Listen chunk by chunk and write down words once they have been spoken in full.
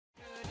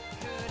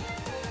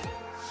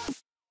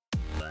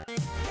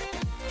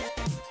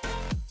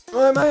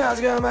Alright mate, how's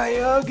it going mate?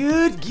 You're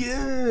good,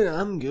 good.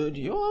 I'm good,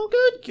 you're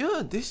good,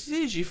 good. This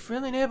is your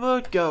friendly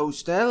neighborhood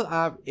Ghostel.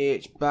 I'm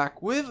H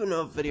back with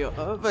another video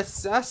of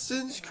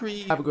Assassin's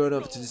Creed. I'm going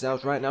over to this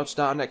house right now to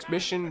start our next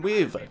mission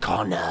with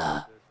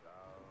Connor.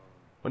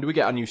 When do we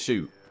get our new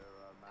suit?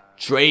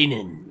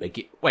 Training.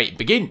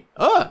 Begin.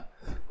 Oh!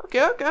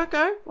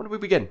 Okay. What do we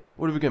begin?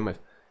 What do we begin with?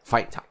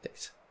 Fight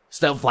tactics.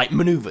 Stealth like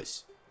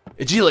maneuvers.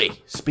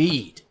 Agility.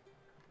 Speed.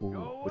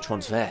 Ooh, which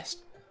one's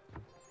first?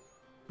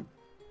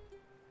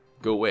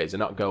 Go away, is it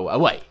not go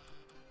away?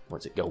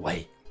 What's it go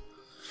away?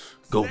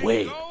 Go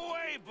away. Go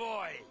away,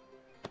 boy.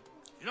 Do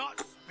you not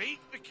speak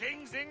the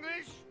king's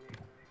English?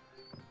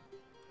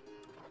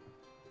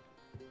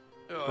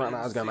 Right,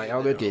 how's it going, mate?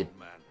 All good, kid.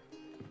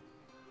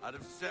 I'd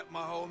have set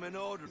my home in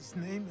order. His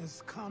name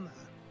is Connor.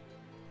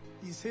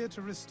 He's here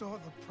to restore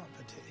the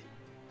property.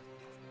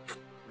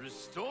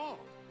 Restore?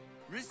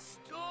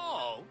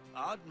 Restore?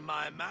 Pardon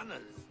my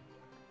manners.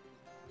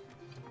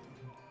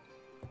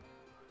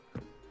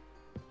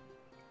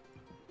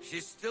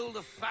 She's still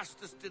the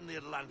fastest in the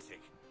Atlantic.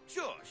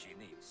 Sure, she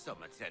needs some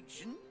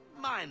attention.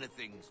 Minor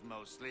things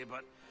mostly,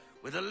 but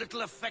with a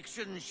little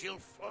affection, she'll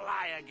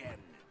fly again.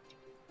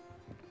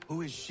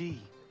 Who is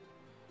she?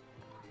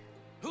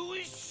 Who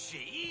is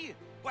she?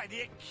 Why,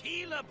 the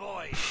Aquila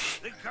boy,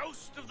 the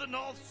ghost of the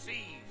North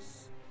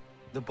Seas.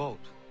 The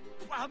boat.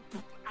 A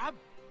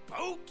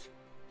boat?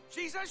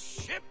 She's a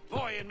ship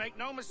boy, and make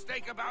no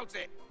mistake about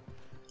it.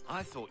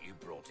 I thought you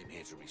brought him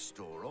here to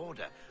restore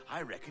order.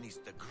 I reckon he's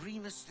the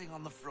greenest thing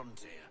on the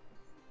frontier.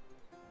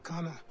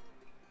 Connor,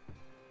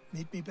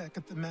 meet me back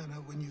at the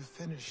manor when you've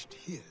finished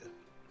here.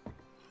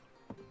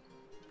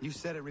 You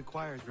said it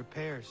requires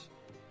repairs.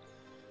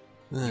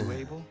 You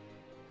able?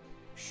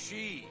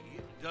 She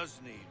does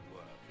need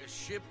work. A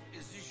ship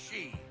is a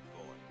she,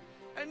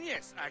 boy. And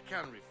yes, I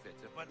can refit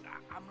her, but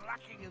I'm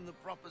lacking in the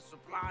proper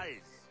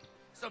supplies.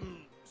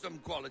 Some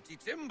quality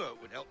timber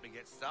would help me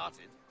get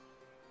started.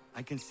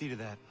 I can see to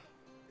that.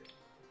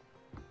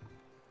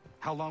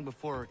 How long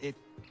before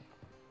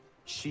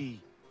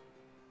she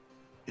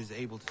is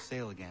able to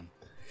sail again?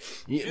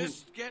 Yeah.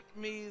 Just get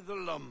me the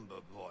lumber,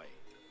 boy.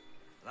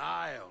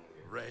 I'll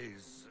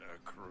raise a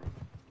crew.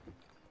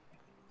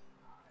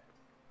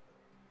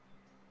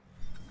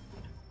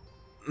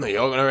 No,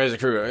 you're gonna raise a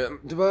crew.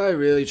 Do I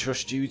really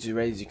trust you to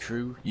raise a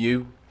crew?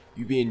 You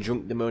being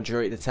drunk the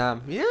majority of the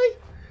time? Really?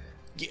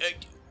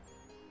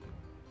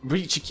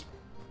 Reach a...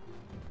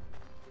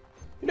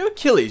 You know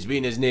Achilles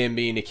being his name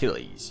being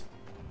Achilles?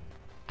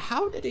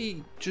 How did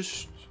he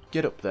just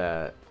get up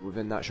there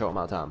within that short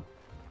amount of time?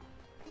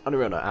 On a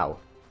real note, how?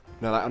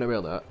 No, like on a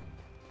real note.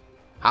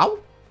 How?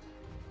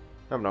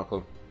 I have no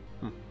clue.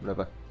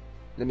 Whatever.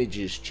 Let me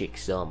just check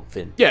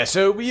something. Yeah,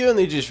 so we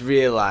only just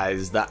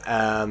realised that,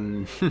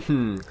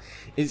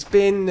 it's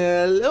been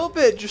a little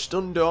bit just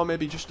under, or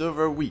maybe just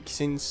over a week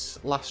since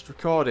last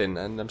recording,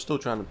 and I'm still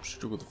trying to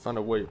struggle to find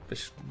a way up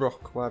this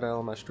rock. Where the hell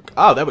am I struggling?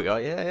 Oh, there we go.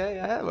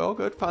 Yeah, we're all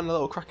good. Found a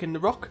little crack in the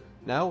rock.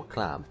 Now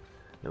climb.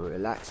 Now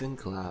relax and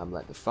climb.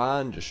 Let the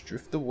fan just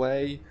drift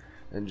away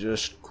and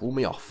just cool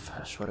me off.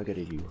 That's what I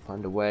gotta do.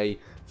 Find a way.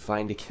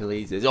 Find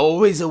Achilles. There's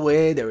always a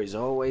way. There is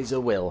always a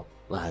will.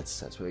 Lads,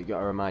 that's what you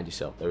gotta remind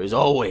yourself. There is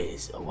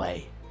always a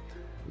way.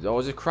 There's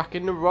always a crack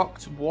in the rock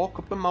to walk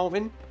up a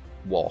mountain.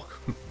 Walk.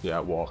 Yeah,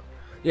 walk.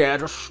 Yeah,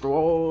 just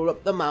stroll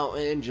up the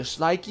mountain just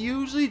like you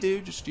usually do.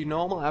 Just your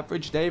normal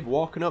average day of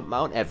walking up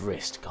Mount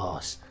Everest, of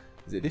course.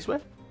 Is it this way?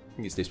 I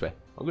think it's this way.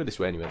 I'll go this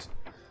way anyways.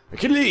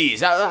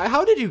 Achilles,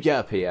 how did you get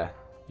up here?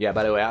 Yeah,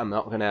 by the way, I'm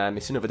not gonna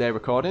miss another day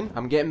recording.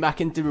 I'm getting back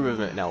into the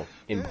river now.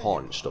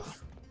 Important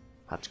stuff.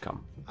 Had to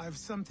come. I've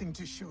something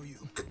to show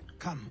you.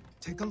 Come,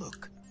 take a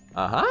look.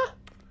 Uh-huh.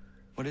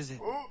 What is it?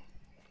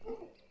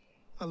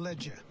 A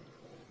ledger.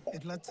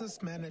 It lets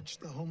us manage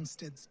the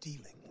homestead's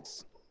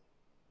dealings.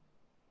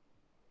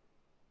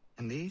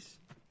 And these?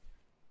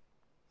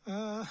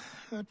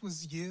 That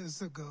was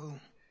years ago.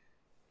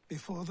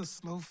 Before the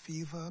slow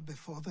fever,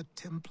 before the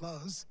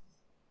Templars,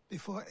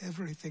 before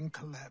everything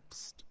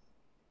collapsed.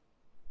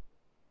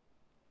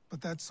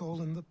 But that's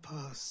all in the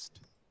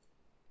past.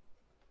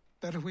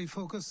 Better we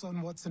focus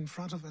on what's in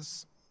front of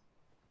us.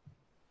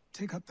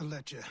 Take up the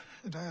ledger,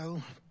 and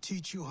I'll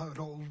teach you how it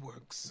all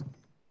works.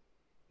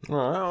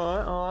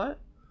 Alright.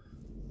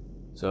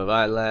 So if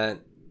I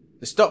learn...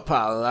 The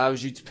stockpile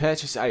allows you to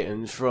purchase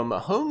items from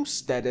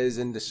homesteaders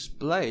and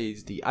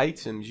displays the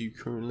items you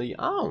currently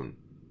own.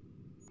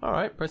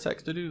 Alright, press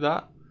X to do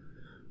that.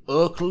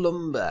 Oak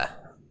lumber.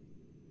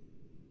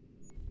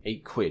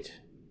 8 quid.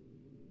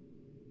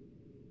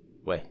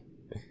 Wait.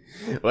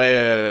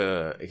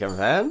 Wait.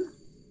 Confirm?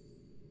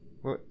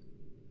 What?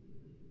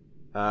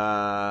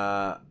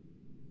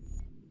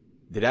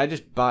 Did I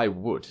just buy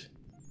wood?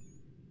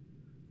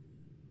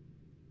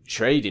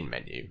 Trading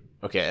menu.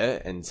 Okay,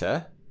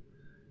 enter.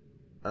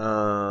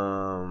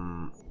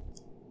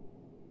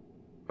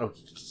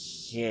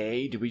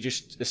 Okay, do we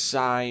just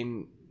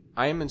assign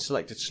item and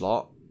selected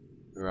slot?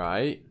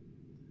 Right.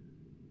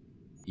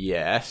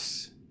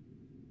 Yes.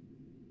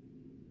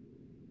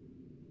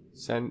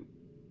 Send.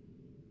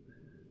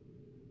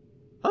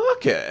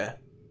 Okay.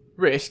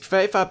 Risk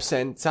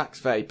 35%, tax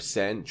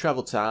 30%,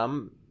 travel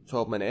time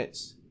 12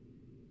 minutes,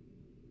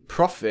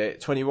 profit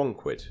 21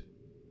 quid.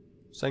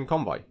 Same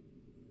convoy.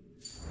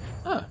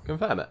 Ah,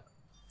 confirm it.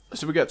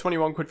 So we get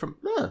 21 quid from...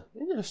 Ah,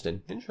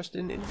 interesting.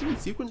 Interesting indeed.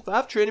 Sequence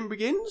 5 training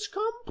begins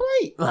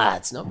complete.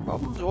 That's no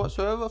problems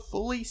whatsoever.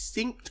 Fully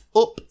synced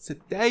up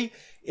today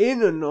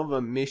in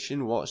another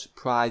mission. What a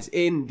surprise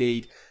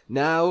indeed.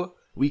 Now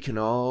we can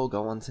all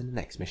go on to the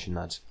next mission,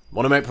 lads.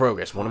 Want to make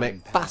progress. Want to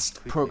make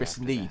fast progress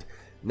indeed.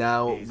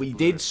 Now, we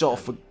did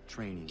sort of...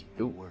 Training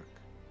and work.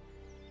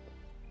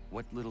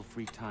 What little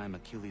free time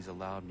Achilles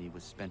allowed me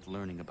was spent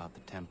learning about the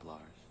Templars.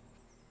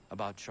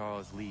 About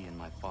Charles Lee and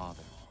my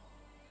father.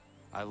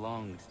 I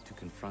longed to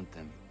confront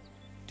them,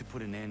 to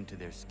put an end to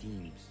their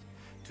schemes,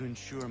 to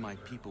ensure my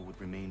people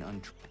would remain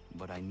untrue.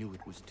 But I knew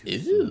it was too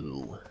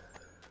soon.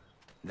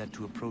 That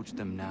to approach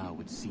them now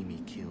would see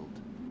me killed.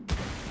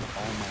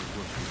 All my work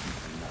would be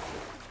for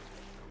nothing.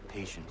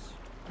 Patience,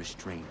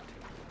 restraint.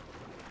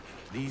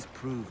 These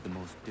proved the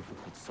most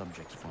difficult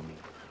subjects for me.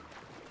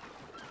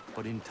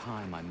 But in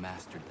time I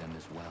mastered them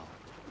as well.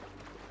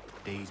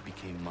 Days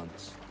became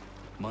months.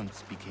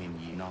 Months became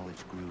years.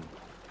 Knowledge grew.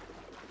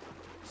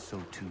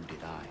 So too did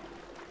I.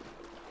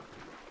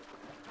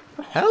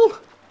 What the hell?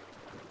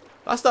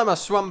 Last time I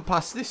swam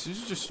past this, it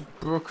was just a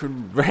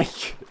broken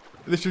wreck.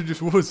 This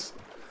just was.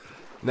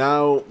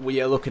 Now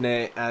we are looking at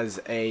it as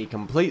a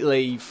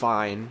completely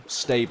fine,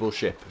 stable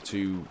ship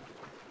to...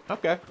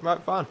 Okay,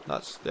 right, fine.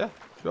 That's, yeah,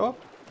 sure.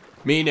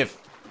 I mean, if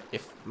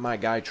my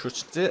guy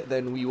trusts it,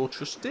 then we will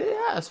trust it.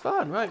 Yeah, that's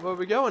fine. Right, where are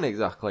we going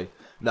exactly?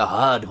 The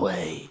hard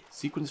way.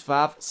 Sequence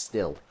 5,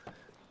 still.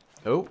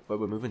 Oh, where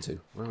we're moving to?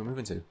 Where are we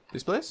moving to?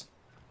 This place?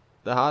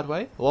 The hard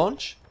way?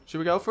 Launch? Should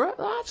we go for it?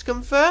 Let's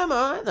confirm.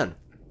 Alright then.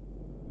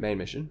 Main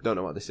mission. Don't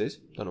know what this is.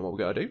 Don't know what we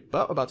got to do.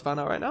 But we're about to find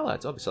out right now,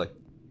 lads, obviously.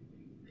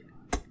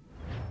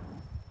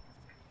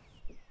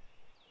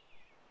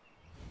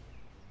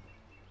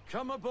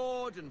 Come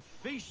aboard and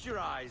feast your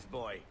eyes,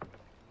 boy.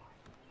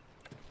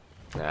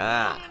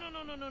 Ah.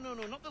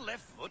 No, not the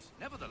left foot.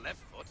 Never the left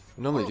foot.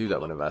 I normally do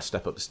that whenever I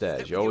step up the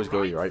stairs. You always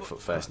go your right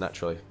foot first,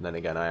 naturally. And then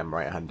again, I am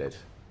right-handed.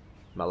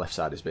 My left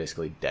side is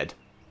basically dead.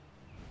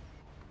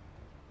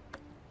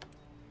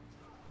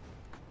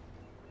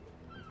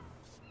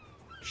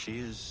 She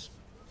is...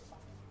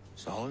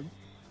 solid?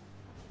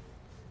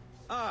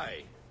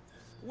 Aye.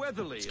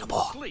 Weatherly and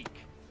sleek.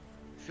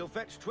 She'll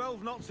fetch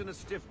 12 knots in a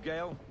stiff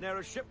gale. Ne'er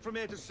a ship from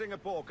here to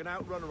Singapore can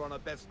outrun her on her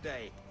best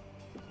day.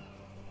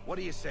 What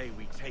do you say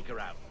we take her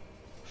out?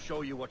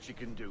 Show you what she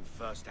can do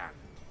firsthand.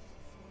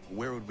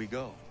 Where would we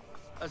go?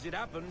 As it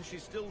happens, she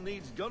still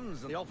needs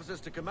guns and the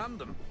officers to command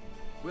them.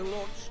 We'll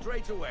launch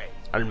straight away.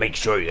 I'll make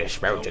sure you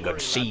sprout a Don't good worry,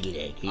 sea lad.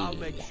 leg. I'll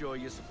make sure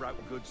you sprout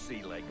good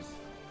sea legs.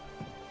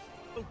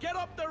 Well, get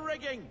up the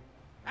rigging!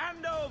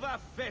 Hand over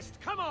fist!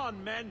 Come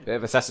on, men! Bit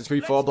of Assassin's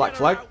Creed 4 Black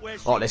Flag.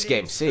 Oh, this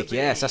game's sick.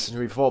 Yeah, Assassin's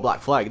Creed 4 Black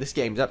Flag. This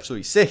game's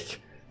absolutely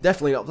sick.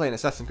 Definitely not playing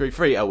Assassin's Creed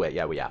 3. Oh, wait,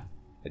 yeah, we are.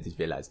 I just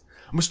realised.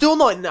 And we're still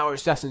not in our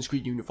Assassin's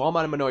Creed uniform,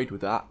 and I'm annoyed with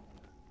that.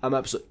 I'm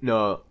absolutely...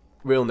 No.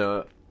 Real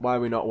no. Why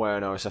are we not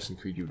wearing our Assassin's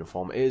Creed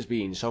uniform? It has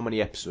been so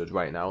many episodes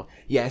right now.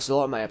 Yes, a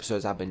lot of my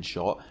episodes have been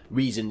short.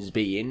 Reasons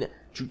being,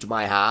 true to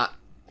my heart,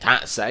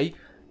 can't say.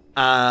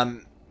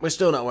 We're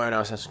still not wearing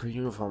our Assassin's Creed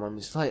uniform. I'm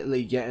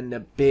slightly getting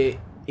a bit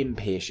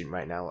impatient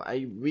right now.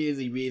 I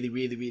really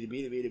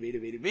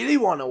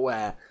want to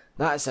wear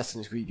that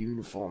Assassin's Creed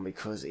uniform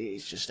because it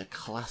is just a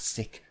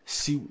classic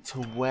suit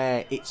to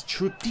wear. It's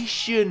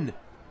tradition.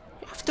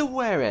 You have to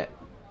wear it.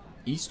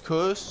 East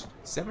Coast,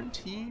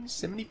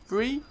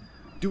 1773.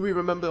 Do we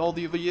remember all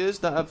the other years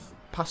that have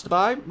passed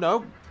by?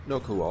 No. No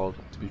clue all,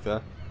 to be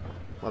fair.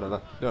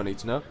 Whatever. Don't need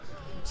to know.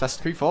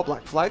 Assassin's Creed 4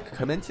 Black Flag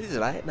commences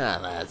right now,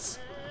 lads.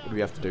 What do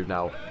we have to do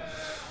now?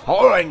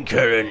 All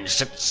anchor and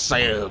set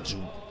sail to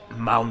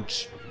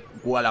Mount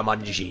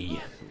Gualamanji.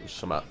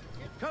 Some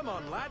Come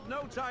on, lad.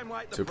 No time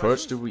like the to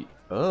approach present. the wheel.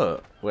 Oh,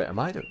 wait, am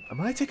I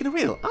taking a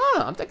wheel?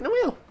 Ah, I'm taking a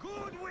wheel.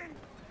 Good wind.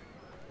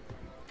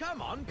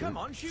 Come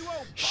on, she won't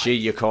bite. She,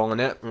 you're calling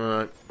it?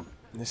 Right.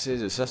 This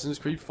is Assassin's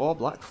Creed 4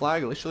 Black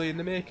Flag, literally in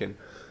the making.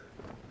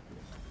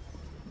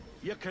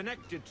 You're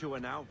connected to her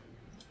now.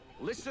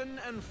 Listen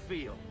and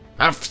feel.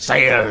 Have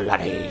sail,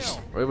 laddies.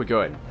 Where are we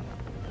going?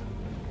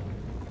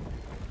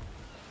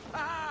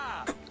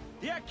 Ah!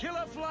 The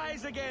killer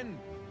flies again.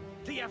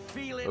 Do you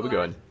feel it? Where are we lad?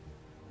 going?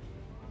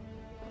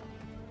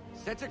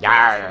 Set a course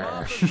Yarr. for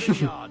Martha's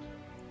Vineyard.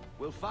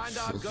 We'll find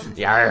our guns.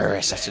 Yar,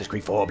 Assassin's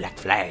Creed 4 Black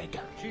Flag.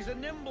 She's a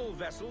nimble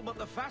vessel, but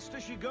the faster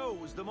she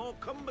goes, the more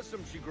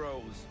cumbersome she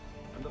grows.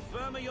 And the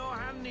firmer your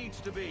hand needs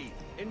to be.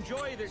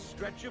 Enjoy this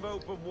stretch of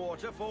open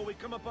water before we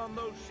come upon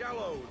those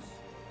shallows.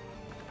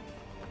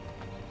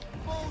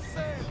 Full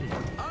sail!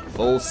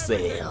 Full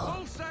sail.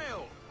 Full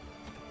sail!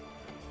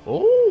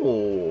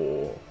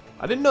 Oh,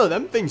 I didn't know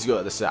them things go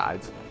to the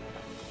side.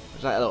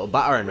 It's like a little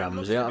battering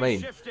rams, you know what I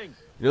mean? Shifting.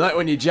 You know, like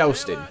when you're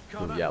jousting. Sail out,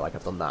 Connor. Yeah, like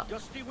I've done that.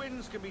 Gusty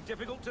winds can be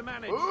difficult to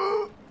manage.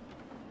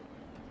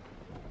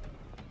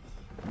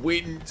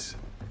 Wind.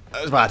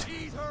 That was bad.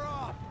 Ease her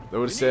off.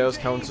 Lower the You sails,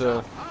 need to ease counter,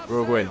 off. Half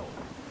rogue wind. sail.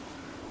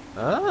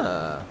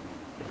 Ah,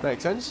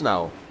 makes sense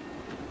now.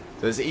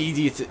 So it's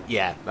easier to...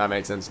 Yeah, that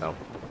makes sense now.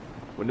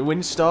 When the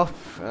winds stop,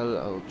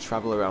 I'll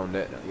travel around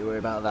it. Don't you worry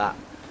about that.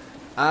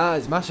 Ah,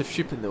 there's a massive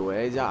ship in the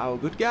way. Is that our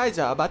good guy? Is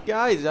that a bad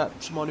guy? Is that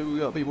someone who we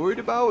got to be worried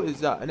about? Is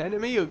that an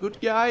enemy, a good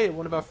guy,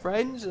 one of our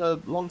friends, a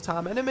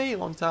long-time enemy, a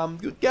long-time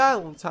good guy, a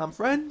long-time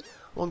friend,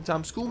 a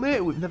long-time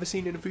schoolmate we've never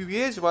seen in a few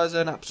years who has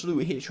an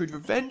absolute hatred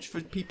revenge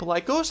for people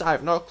like us? I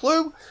have no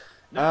clue.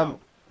 No.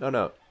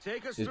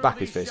 His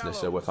back is facing us,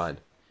 so we're fine.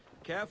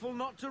 Careful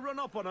not to run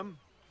up on him.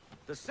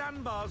 The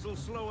sandbars will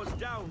slow us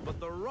down, but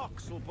the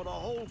rocks will put a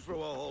hole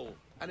through a hole.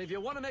 And if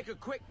you want to make a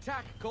quick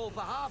tack, call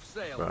for half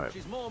sail, which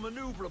is more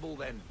maneuverable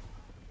then.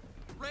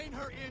 Rein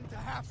her in to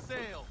half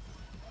sail.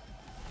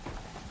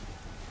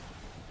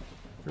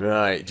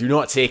 Right, do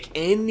not take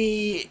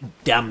any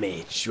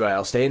damage. Right,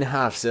 I'll stay in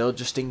half sail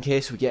just in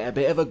case we get a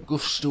bit of a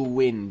gust of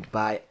wind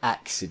by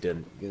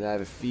accident. Because I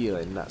have a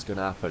feeling that's going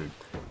to happen.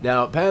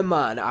 Now, bear in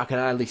mind, I can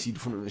hardly see the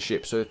front of the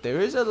ship. So if there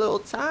is a little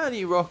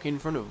tiny rock in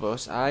front of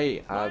us,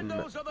 I am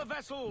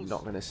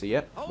not going to see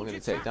it. We're going to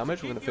take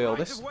damage. We're going to fail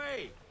this.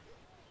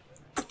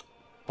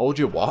 Hold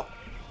your what?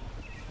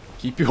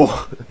 Keep your...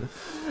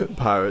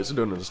 Pirates, I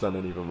don't understand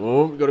any of them.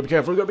 Oh, we've got to be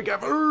careful, we've got to be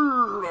careful.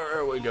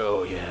 There we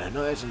go, yeah,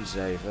 nice and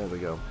safe. There we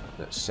go.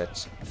 Let's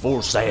set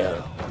full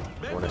sail.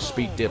 I want to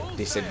speed up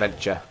this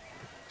adventure.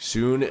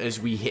 Soon as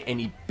we hit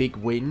any big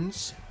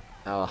winds,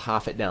 I'll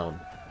half it down.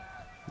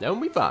 Then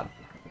we'll be fine.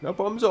 No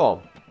problems at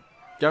all.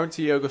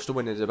 Guarantee a gust of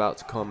wind is about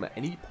to come at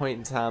any point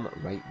in time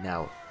right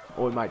now.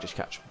 Or we might just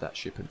catch that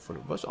ship in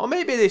front of us. Or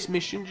maybe this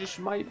mission just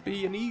might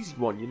be an easy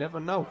one, you never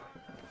know.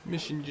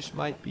 Mission just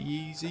might be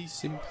easy,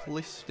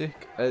 simplistic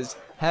as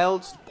hell,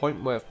 to the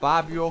point where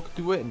 5-year-old could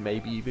do it, and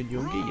maybe even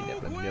younger, you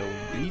never know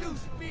indeed.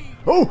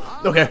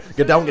 Oh, okay,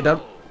 get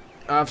down.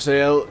 Half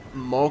sail,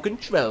 more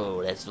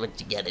control, that's what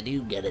you gotta do.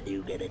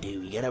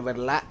 You gotta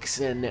relax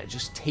and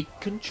just take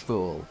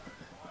control.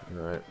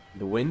 Alright,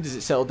 the wind, does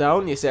it settle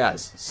down? Yes, it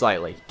has,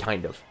 slightly,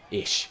 kind of,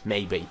 ish,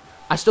 maybe.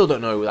 I still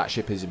don't know who that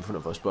ship is in front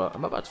of us, but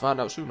I'm about to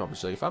find out soon,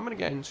 obviously. If I'm going to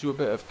get into a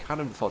bit of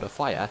cannon fodder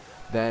fire,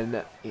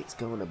 then it's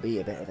going to be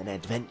a bit of an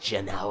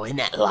adventure now, isn't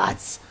it,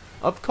 lads?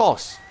 Of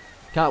course.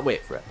 Can't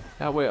wait for it.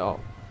 Can't wait at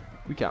all.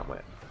 We can't wait.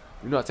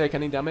 Do not take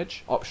any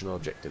damage. Optional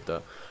objective,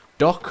 though.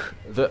 Dock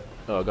the...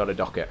 Oh, gotta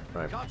dock it.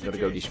 Right, gotta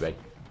go this way.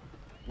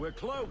 We're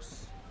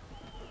close.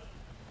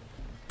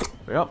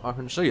 Yep, I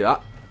can see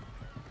that.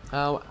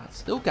 Oh, I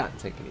still can't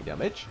take any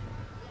damage.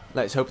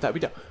 Let's hope that we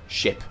don't...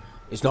 Ship.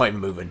 It's not even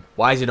moving.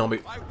 Why is it not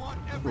moving?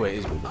 Wait,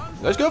 it's moving.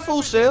 Let's go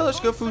full sail.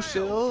 Let's go full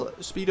sail.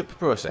 Speed up the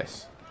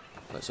process.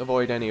 Let's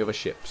avoid any other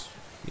ships.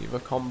 Neither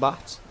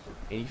combat.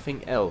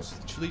 Anything else.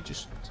 Literally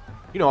just...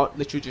 You know what?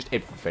 Literally just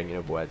everything, in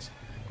other words.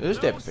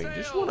 Just everything.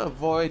 Just want to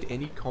avoid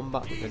any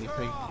combat with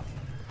anything.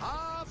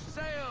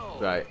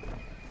 Right.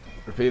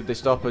 Repeatedly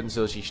stop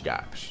until she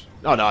scraps.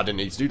 Oh, no, I didn't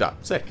need to do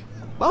that. Sick.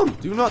 Well,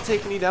 do not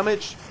take any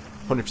damage.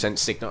 100%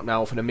 sick not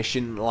now for the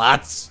mission,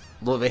 lads.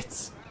 Love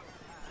it.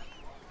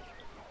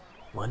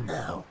 What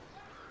now?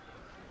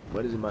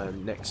 Where does my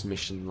next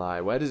mission lie?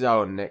 Where does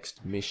our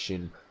next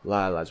mission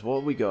lie, lads? What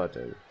have we got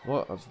to do?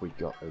 What have we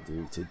got to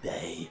do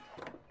today?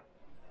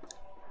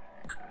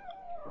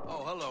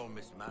 Oh, hello,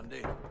 Miss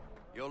Mandy.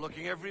 You're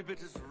looking every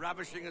bit as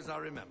ravishing as I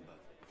remember.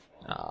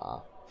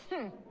 Ah.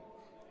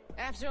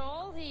 After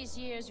all these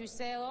years, you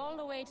sail all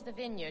the way to the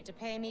vineyard to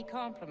pay me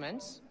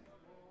compliments?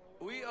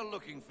 We are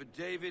looking for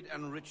David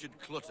and Richard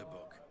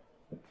Clutterbuck.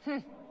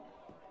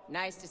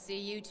 Nice to see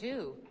you,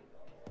 too.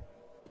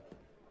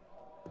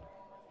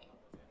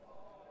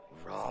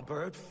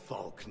 Robert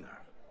Faulkner,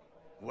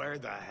 where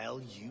the hell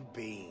you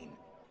been?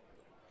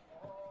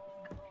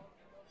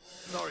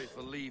 Sorry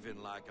for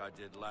leaving like I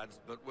did, lads,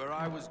 but where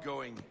I was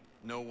going,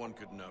 no one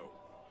could know.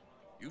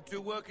 You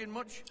two working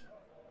much?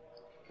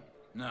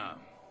 No,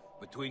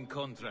 between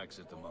contracts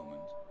at the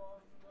moment.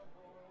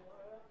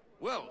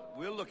 Well,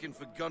 we're looking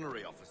for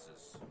gunnery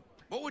officers.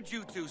 What would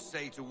you two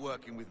say to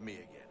working with me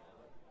again?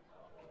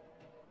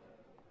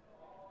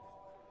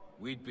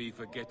 We'd be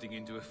for getting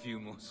into a few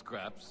more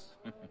scraps.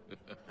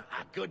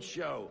 Good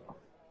show.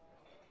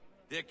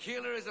 The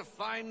Aquila is a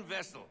fine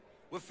vessel.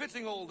 We're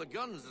fitting all the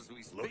guns as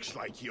we speak. Looks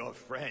like your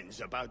friend's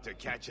about to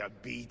catch a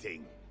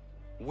beating.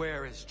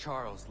 Where is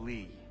Charles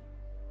Lee?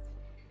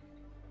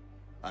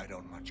 I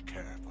don't much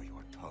care for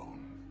your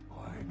tone,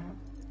 boy.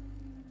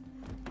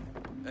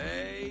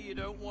 Hey, you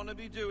don't want to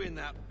be doing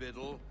that,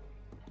 Biddle.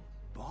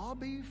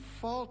 Bobby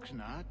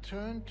Faulkner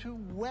turned to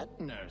wet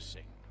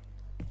nursing.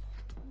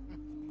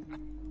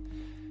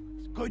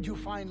 It's good you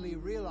finally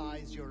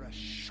realize you're a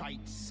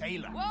shite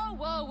sailor.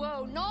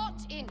 Whoa,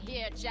 not in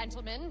here,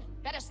 gentlemen.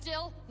 Better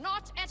still,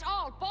 not at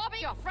all. Bobby,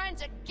 your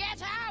friends, and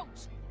get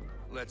out!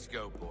 Let's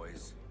go,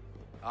 boys.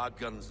 Our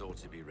guns ought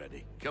to be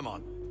ready. Come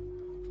on.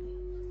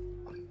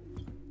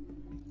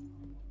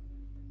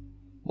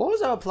 What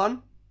was our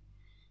plan?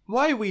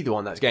 Why are we the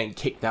one that's getting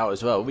kicked out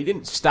as well? We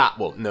didn't start...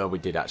 Well, no, we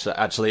did actually.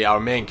 Actually, our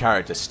main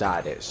character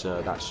started it,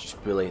 so that's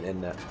just brilliant,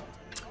 isn't it?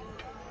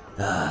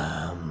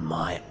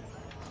 My...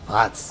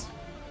 Lads,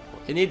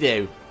 what can you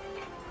do?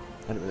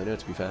 I don't really know,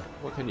 to be fair.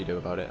 What can you do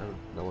about it?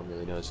 No one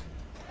really knows.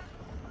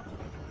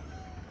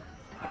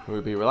 Will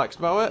we be relaxed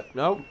about it?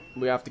 No.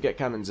 We have to get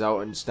cannons out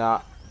and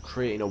start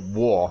creating a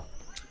war.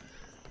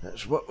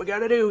 That's what we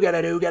gotta do,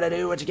 gotta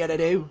do what you gotta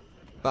do.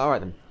 But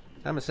alright then.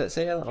 I'm gonna set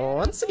sail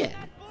once again.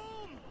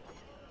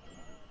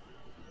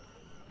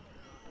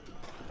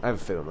 I have a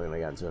feeling we're gonna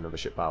get into another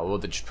ship battle. Or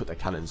they just put their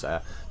cannons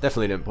there.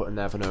 Definitely didn't put them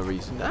there for no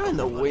reason. And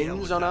the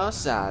wind's on our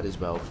side as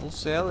well. Full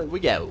sail, here we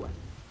go.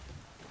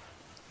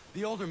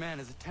 The older man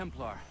is a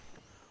Templar.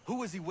 Who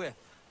was he with?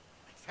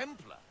 A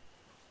Templar?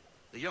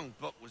 The young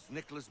buck was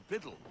Nicholas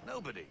Biddle.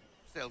 Nobody.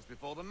 Sails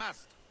before the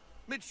mast.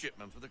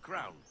 Midshipman for the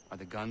Crown. Are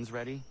the guns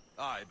ready?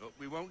 Aye, but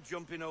we won't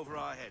jump in over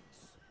our heads.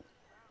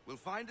 We'll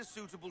find a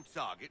suitable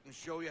target and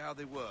show you how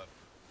they work.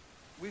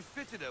 We've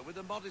fitted her with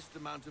a modest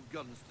amount of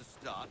guns to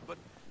start, but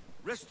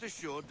rest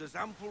assured there's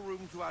ample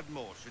room to add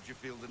more should you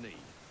feel the need.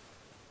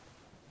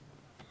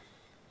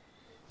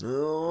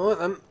 Alright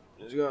then.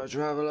 Just gotta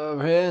travel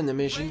over here in the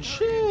mission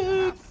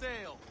ship.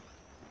 Sail.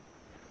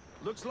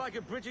 Looks like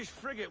a British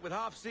frigate with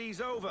half seas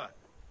over.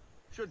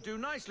 Should do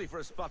nicely for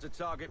a spotted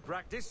target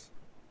practice.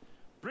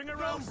 Bring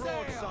around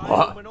broadside.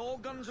 What? When all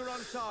guns are on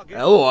target,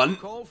 L1.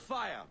 call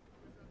fire.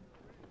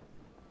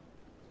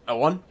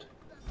 L1.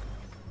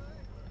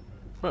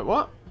 Wait,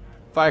 what?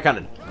 Fire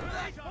cannon.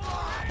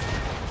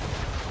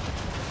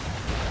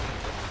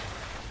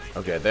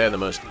 Okay, they're the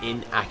most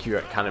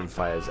inaccurate cannon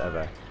fires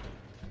ever.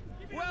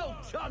 Well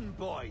done,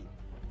 boy.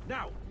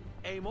 Now,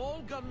 aim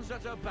all guns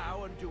at her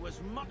bow and do as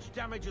much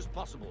damage as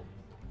possible.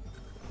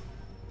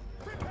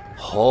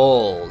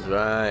 Hold,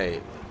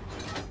 right.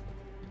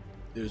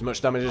 Do as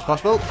much damage as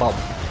possible. Bomb.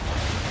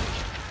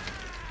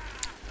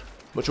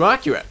 Much more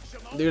accurate.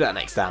 Do that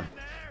next time.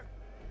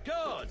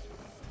 Good.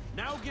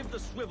 Now give the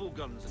swivel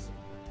guns.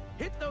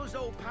 Hit those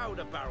old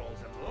powder barrels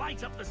and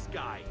light up the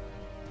sky.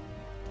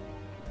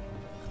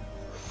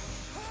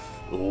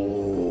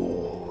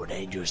 Oh,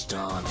 dangerous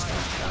times,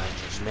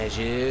 dangerous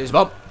measures.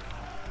 Bob.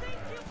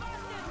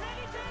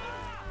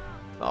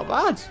 Not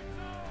bad.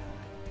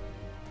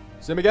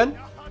 Sim again.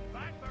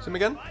 Sim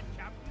again.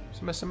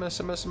 Sim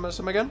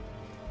again.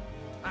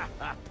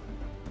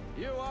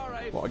 You are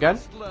a What again?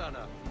 fast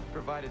learner.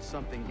 Provided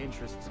something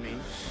interests me.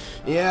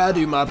 Yeah, I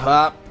do my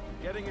part.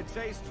 Getting a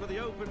taste for the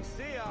open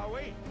sea, are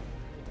we?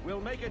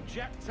 We'll make a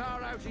jack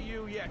tar out of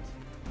you yet.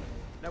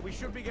 Now we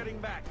should be getting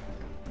back.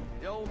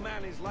 The old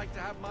man is like to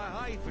have my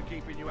hide for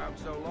keeping you out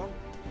so long.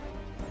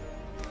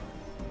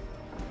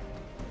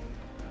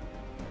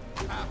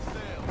 Half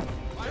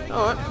sail.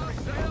 Alright.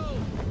 Sail.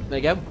 There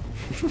you go.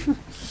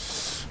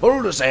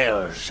 All the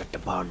sailors set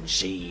upon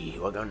sea.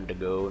 We're going to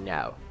go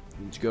now.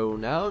 Need to go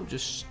now.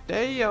 Just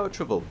stay out of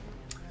trouble.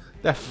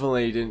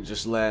 Definitely didn't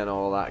just learn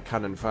all that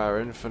cannon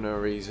firing for no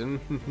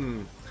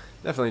reason.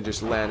 Definitely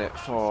just learn it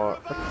for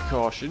a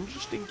precaution,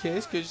 just in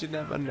case, because you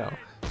never know.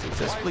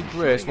 Successfully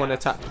braced when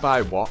attacked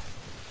by what?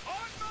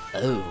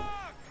 Oh.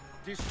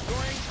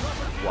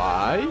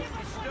 Why?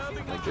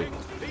 Thank you.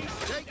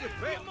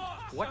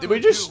 What Did we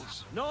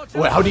just...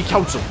 Wait, how do you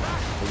counsel?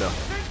 Oh no.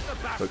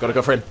 We've got to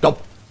go for him. Dump.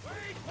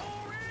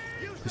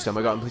 Please tell me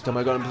I got him, please tell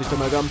me I got him, please tell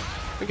me I got him.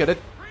 I think I did.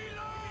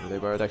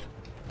 Where are they?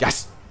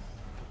 Yes!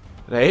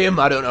 Are they him?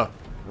 I don't know.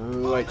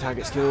 Oh, wait,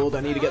 target's killed.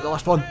 I need to get the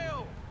last one.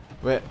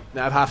 Wait,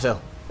 now I have half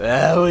sail.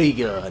 There we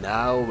go.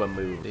 Now we're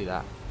moving. See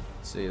that?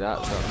 See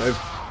that? So move.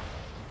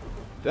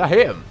 Did I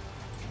hit him?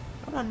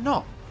 How did I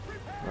not?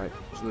 Right,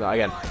 let's do that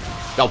again.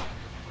 Go.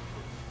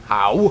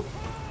 How?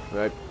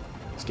 Right,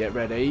 let's get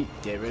ready.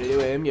 Get ready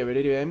to aim. Get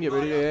ready to aim. Get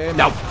ready to aim.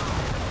 No.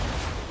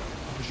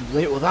 Was you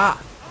late with that?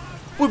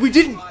 Wait, we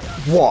didn't.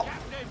 What?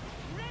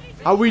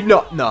 Are we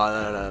not?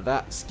 No.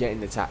 That's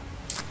getting attacked.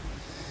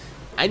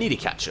 I need to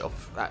catch up.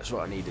 That's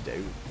what I need to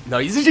do. No,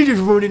 he's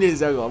just running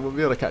his own. I'm gonna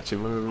be able to catch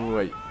him.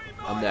 Wait.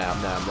 I'm there.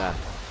 I'm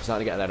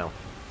starting to get there now.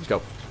 Let's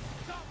go.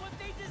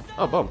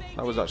 Oh, boom.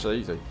 That was actually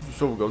easy.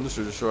 Swivel guns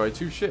to destroy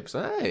 2 ships.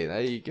 Hey,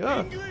 there you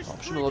go.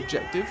 Optional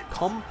objective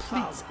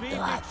complete.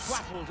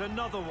 Lads.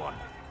 Another one.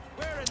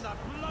 Where in the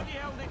bloody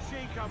hell did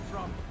she come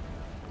from?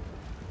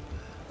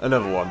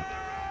 Another one.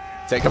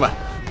 Take cover.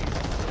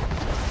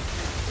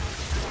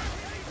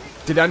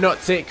 Did I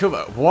not take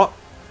cover? What?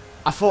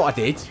 I thought I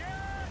did.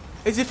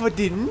 As if I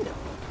didn't.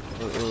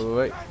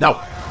 Wait. No.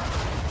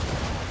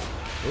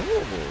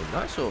 Oh,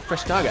 nice little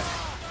fresh target.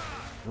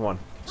 Come on.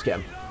 Let's get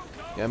him.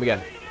 Get him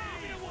again.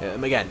 Hit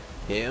him again.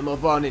 Hit him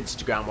up on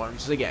Instagram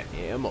once again.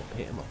 Hit him up.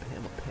 Hit him up. Hit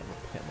him up. Hit him up.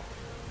 Hit him up.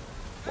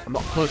 What, I'm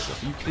not close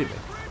enough. Are you kidding me?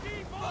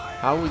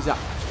 How is that?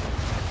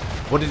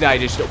 What did I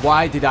just do?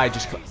 Why did I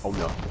just... Oh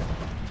no.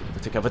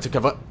 Take cover. Take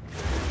cover.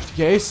 Just in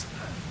case.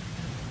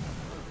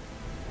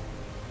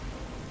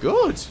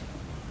 Good.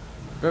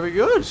 Very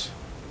good.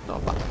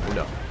 Not bad. Oh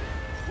no.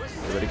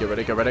 Get ready, get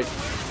ready, get ready.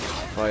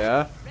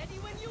 Fire.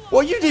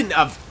 Well, you didn't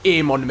have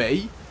aim on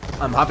me.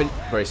 I'm having...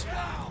 Brace.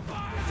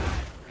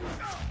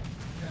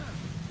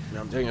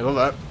 I'm taking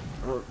cover.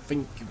 I don't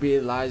think you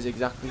realise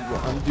exactly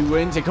what I'm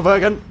doing. Take cover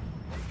again.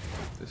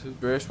 This is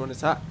brace when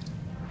attacked.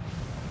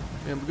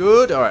 Yeah, we're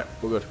good. Alright,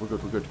 we're good. We're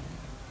good. We're good.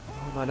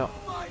 Why am I not?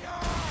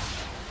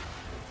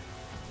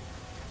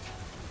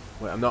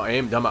 Wait, I'm not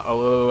aimed, am I?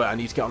 Oh, wait, I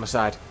need to get on the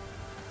side.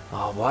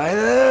 Oh,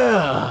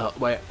 why?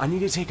 Wait, I need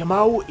to take him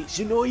out. It's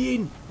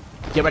annoying.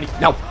 Get ready.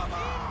 Now.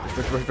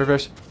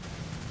 Reverse.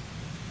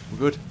 We're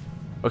good.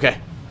 Okay.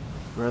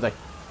 Where are they?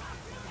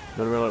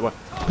 No.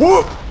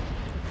 Whoa!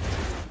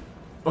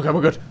 Okay,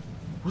 we're good.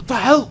 What the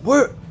hell?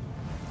 Where?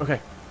 Okay.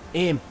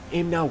 Aim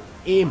now.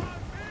 Aim.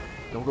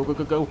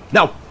 Go.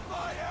 Now!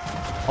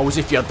 Oh, as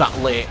if you're that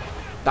late.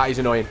 That is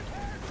annoying.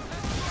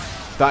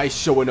 That is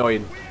so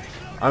annoying.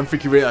 I don't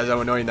think you realise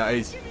how annoying that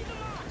is.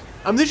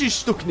 I'm literally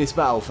stuck in this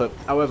battle for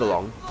however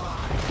long.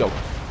 Go.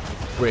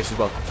 Brace as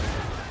well.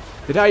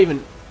 Did I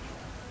even...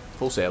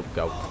 Full sail.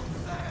 Go.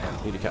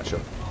 Need to catch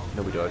up.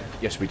 No, we don't.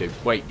 Yes, we do.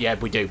 Wait, yeah,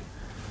 we do.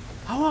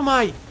 How am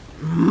I?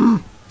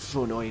 It's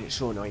so annoying. It's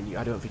so annoying.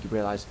 I don't think you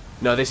realise.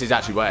 No, this is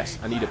actually worse.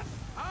 I need a...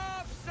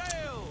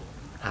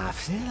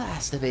 Half sail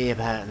has to be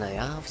apparently.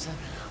 Half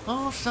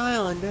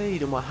sail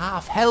indeed. And we're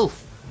half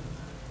health.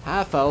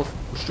 Half health.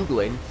 We're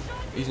struggling.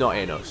 He's not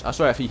hitting us. I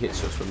swear if he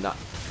hits us from that.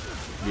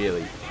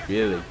 Really.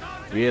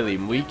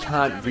 We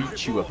can't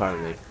reach you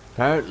apparently.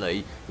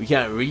 Apparently, we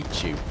can't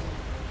reach you.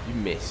 You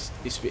missed.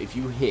 If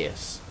you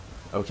hiss.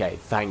 Okay,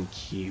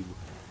 thank you.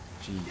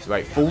 Jeez.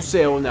 Right, full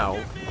sail now.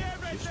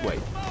 Just wait.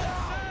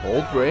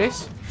 Hold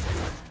brace.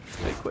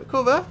 Take quick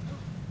cover.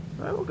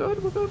 Right, we're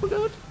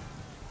good.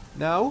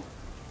 Now,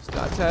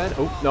 start turn.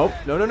 Oh, no.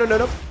 No.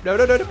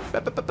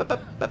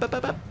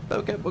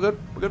 Okay, we're good.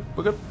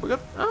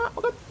 Ah,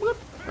 we're good.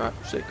 Alright,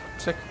 sick.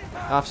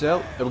 Half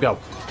sail. There we go.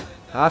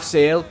 Half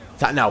sail.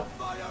 That now.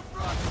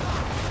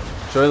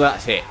 Surely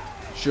that's hit.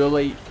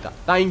 Surely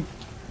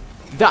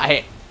that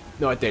hit.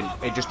 No, it didn't.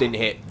 It just didn't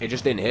hit.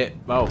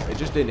 Wow, it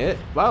just didn't hit.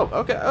 Wow,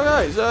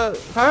 okay. So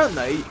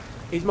apparently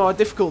it's more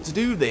difficult to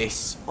do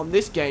this on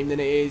this game than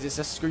it is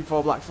Assassin's Creed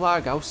 4 Black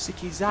Flag. How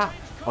sick is that?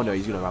 Oh no,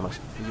 he's gonna ram us.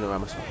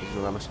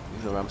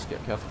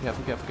 Get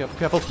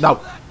careful. No!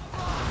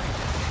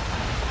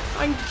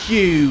 Thank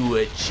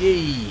you!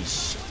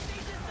 Jeez.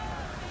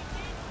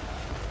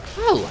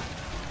 Well,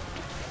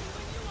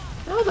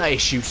 now that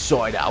issue's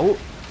sorted out,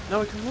 now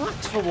we can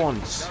relax for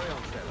once.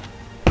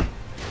 Not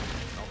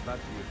bad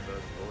for your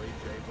first voyage,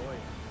 boy.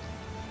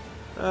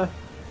 Now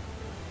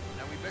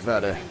we best be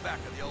getting back,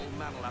 or the old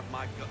man will have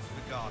my guts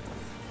for garters.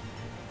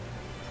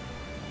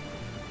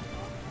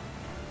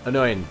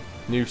 Annoying.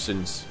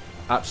 Nuisance.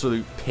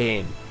 Absolute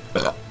pain.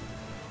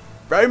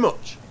 Very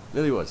much.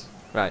 Really was.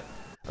 Right.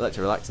 I'd like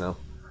to relax now.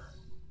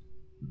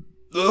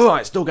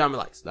 Alright, still can't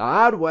relax. The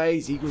hard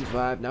way, sequence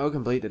 5, now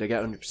completed. I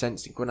get 100%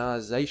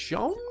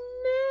 synchronization.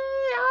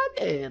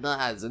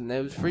 And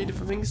there was 3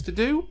 different things to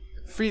do.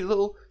 3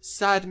 little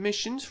side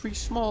missions, 3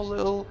 small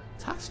little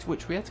tasks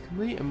which we had to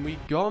complete, and we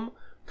got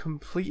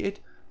completed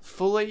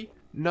fully.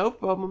 No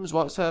problems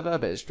whatsoever. A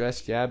bit of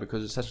stress, yeah,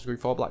 because Assassin's Creed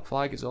 4 Black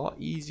Flag is a lot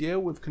easier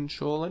with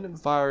controlling and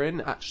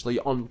firing actually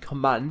on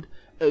command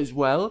as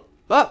well.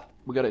 But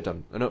we got it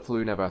done, and hopefully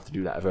we never have to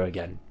do that ever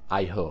again.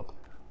 I hope.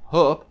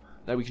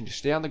 That we can just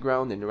stay on the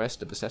ground in the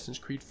rest of Assassin's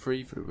Creed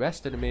 3 for the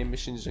rest of the main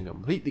missions and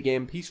complete the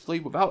game peacefully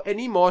without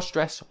any more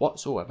stress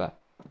whatsoever.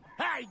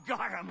 I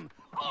got 'em!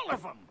 All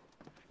of 'em!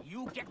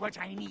 You get what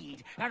I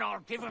need, and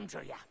I'll give 'em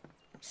to you.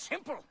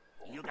 Simple.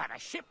 You got a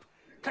ship.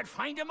 Could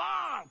find 'em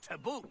all to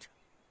boot.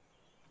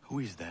 Who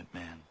is that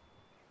man?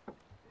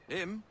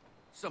 Him?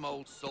 Some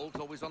old salt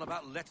always on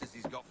about letters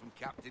he's got from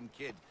Captain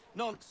Kidd.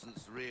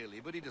 Nonsense, really,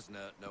 but he doesn't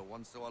hurt no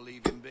one, so I'll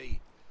leave him be.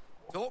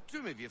 Talk to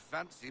him if you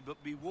fancy,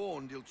 but be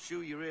warned he'll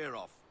chew your ear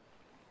off.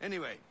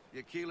 Anyway,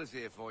 your keeler's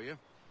here for you.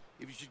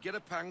 If you should get a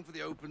pang for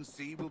the open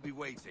sea, we'll be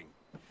waiting.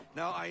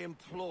 Now, I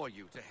implore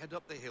you to head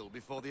up the hill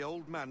before the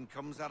old man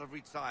comes out of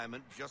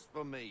retirement just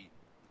for me.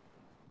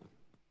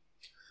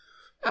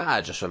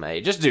 Just for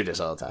me. Just do this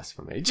little task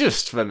for me.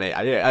 Just for me.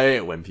 I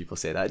hate when people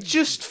say that.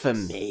 Just for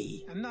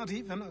me. And not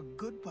even a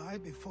goodbye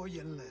before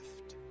you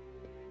left.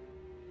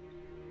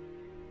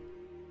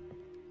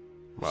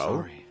 Well.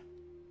 Sorry.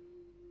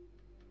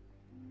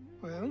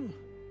 Well,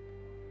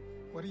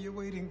 what are you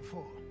waiting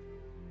for?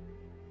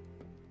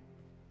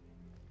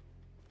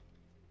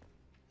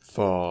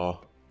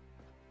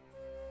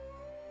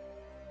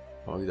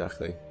 What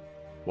exactly?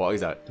 What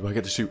is that? Do I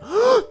get the suit?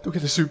 Don't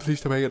get the suit,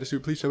 please. Tell me I get the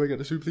suit, please. Tell me I get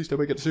the suit, please. Tell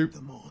me I get the suit.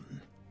 Them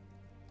on.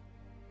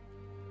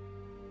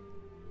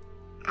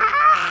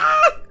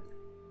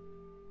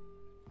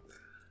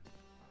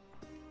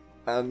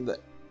 And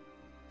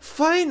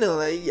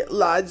finally,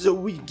 lads,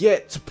 we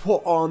get to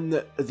put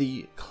on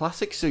the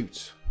classic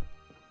suit.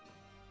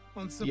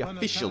 Once The upon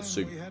official a time,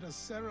 suit. we had a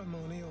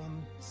ceremony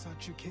on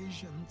such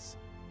occasions.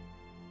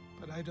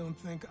 But I don't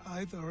think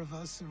either of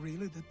us are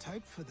really the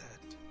type for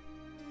that.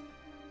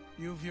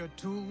 You've your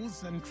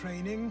tools and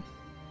training,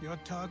 your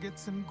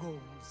targets and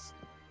goals.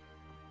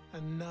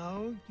 And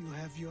now you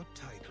have your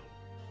title.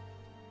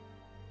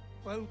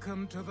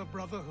 Welcome to the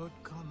Brotherhood,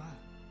 Connor.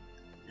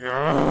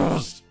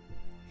 Yes!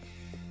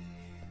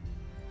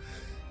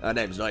 Her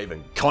name's not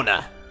even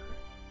Connor.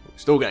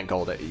 Still getting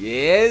called it.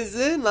 Yes,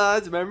 and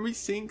lads, memory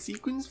sync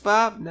sequence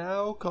 5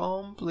 now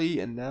complete,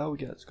 and now we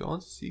get to go on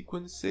to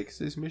sequence 6.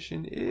 This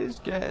mission is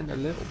getting a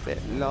little bit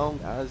long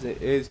as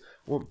it is.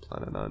 Wasn't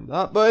planning on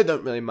that, but it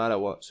don't really matter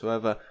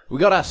whatsoever. We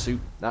got our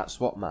suit, that's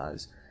what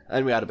matters,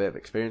 and we had a bit of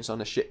experience on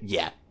the ship.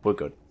 Yeah, we're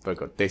good. We're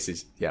good. This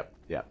is yeah.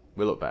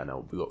 We look better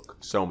now. We look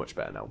so much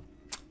better now.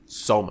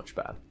 So much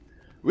better.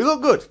 We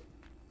look good.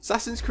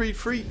 Assassin's Creed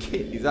 3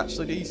 kit is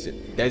actually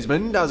decent.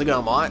 Desmond, how's it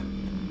going, mate?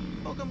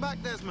 Welcome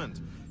back, Desmond.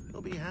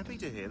 You'll be happy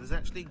to hear there's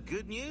actually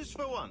good news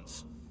for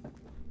once.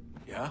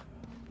 Yeah?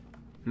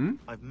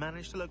 I've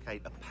managed to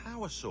locate a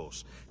power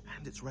source,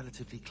 and it's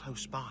relatively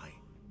close by.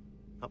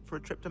 Up for a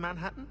trip to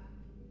Manhattan?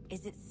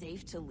 Is it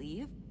safe to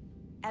leave?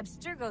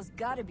 Abstergo's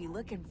gotta be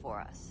looking for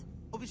us.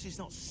 Obviously it's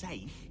not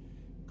safe.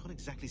 Can't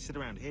exactly sit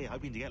around here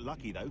hoping to get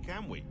lucky though,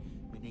 can we?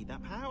 We need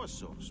that power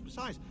source.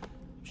 Besides,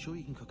 I'm sure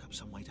you can cook up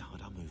some way to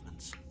hide our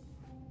movements.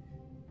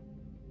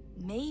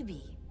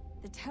 Maybe.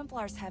 The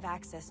Templars have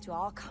access to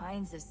all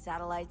kinds of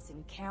satellites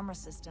and camera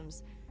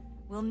systems.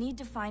 We'll need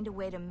to find a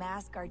way to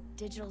mask our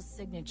digital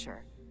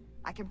signature.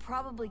 I can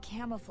probably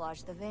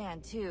camouflage the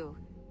van too,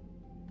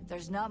 but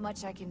there's not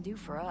much I can do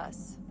for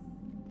us.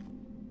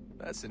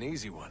 That's an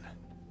easy one.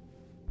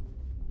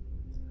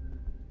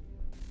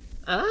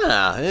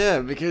 Ah, yeah,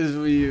 because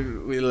we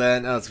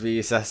learned how to be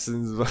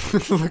assassins.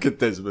 Look at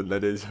Desmond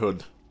and his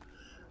hood.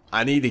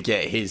 I need to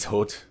get his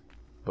hood,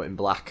 but in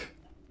black.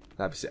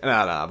 No,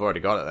 I've already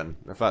got it then.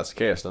 If that's the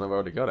case, then I've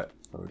already got it.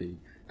 Already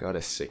got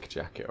a sick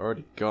jacket.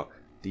 Already got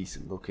a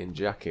decent looking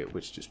jacket,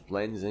 which just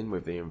blends in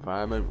with the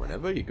environment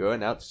whenever you're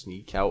going out to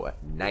sneak out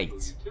at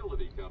night.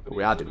 But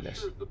we are doing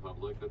this. The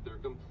public that they're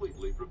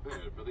completely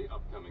prepared for the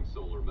upcoming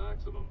solar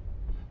maximum.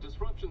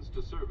 Disruptions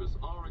to service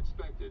are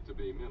expected to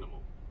be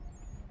minimal.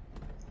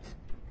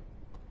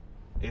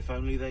 If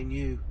only they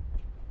knew.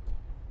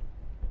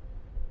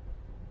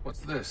 What's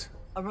this?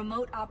 A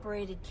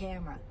remote-operated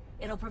camera.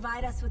 It'll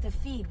provide us with a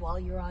feed while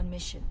you're on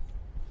mission.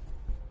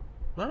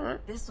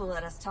 Alright. This will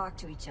let us talk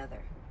to each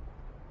other.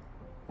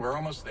 We're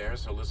almost there,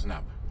 so listen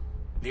up.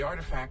 The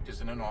artifact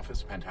is in an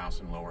office penthouse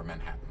in Lower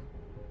Manhattan.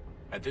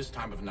 At this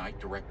time of night,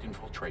 direct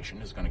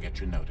infiltration is going to get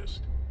you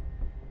noticed.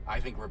 I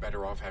think we're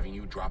better off having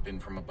you drop in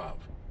from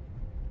above.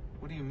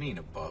 What do you mean,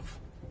 above?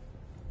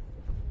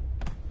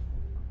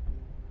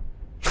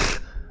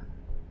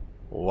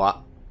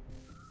 What?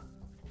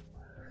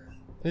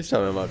 Please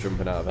tell me I'm not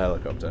jumping out of a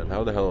helicopter, and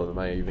how the hell am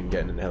I even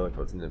getting in the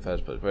helicopter in the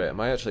first place? Wait,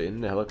 am I actually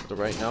in the helicopter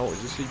right now?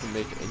 Does this even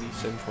make any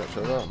sense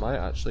whatsoever? Am I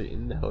actually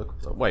in the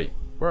helicopter? Wait,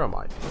 where am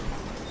I?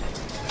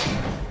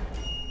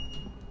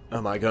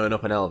 Am I going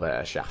up an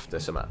elevator shaft or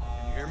something?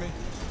 Can you hear me?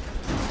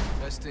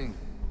 Testing.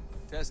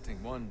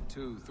 Testing. 1,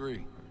 2,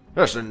 3.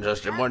 Testing,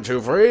 1,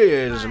 2, 3.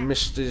 Is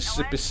Mr.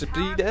 Sippy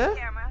Sippy there?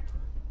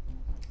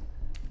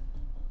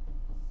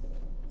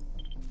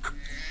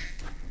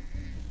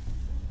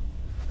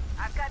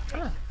 I've got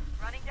pictures.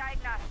 Running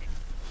diagnostics.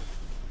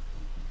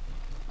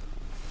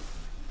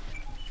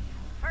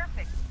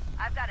 Perfect.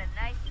 I've got a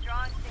nice,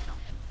 strong signal.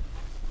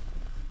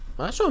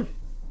 Nice one.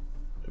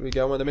 Do we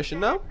go on with the mission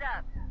now? Heads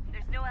up.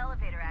 There's no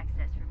elevator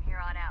access from here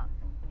on out.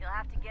 You'll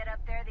have to get up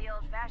there the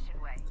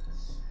old-fashioned way.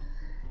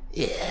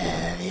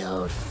 Yeah, the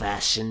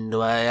old-fashioned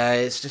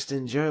way. It's just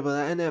enjoyable,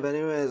 isn't it? But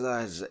anyways,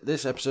 guys,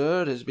 this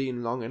episode has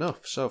been long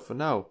enough. So for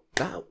now,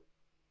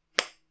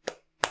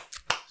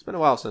 it's been a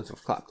while since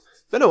I've clapped.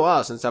 It's been a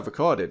while since I've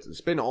recorded.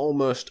 It's been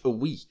almost a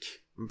week,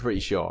 I'm pretty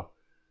sure.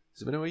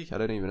 Has it been a week? I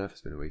don't even know if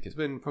it's been a week. It's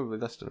been probably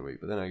less than a week,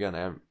 but then again, I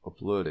haven't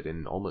uploaded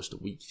in almost a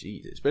week.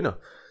 Jeez, it's been a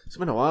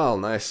while,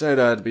 and I said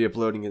I'd be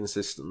uploading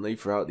consistently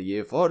throughout the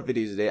year, 4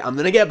 videos a day. I'm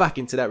gonna get back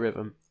into that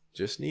rhythm.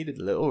 Just needed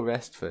a little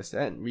rest for a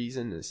certain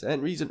reason, and a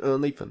certain reason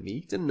only for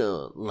me to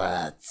know,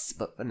 lads.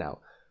 But for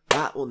now,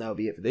 that will now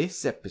be it for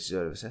this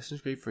episode of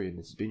Assassin's Creed 3, and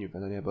this has been your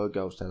friendly neighborhood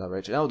Ghost Taylor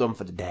Rachel. All done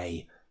for the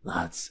day,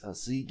 lads. I'll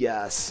see you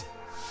guys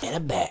in a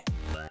bit.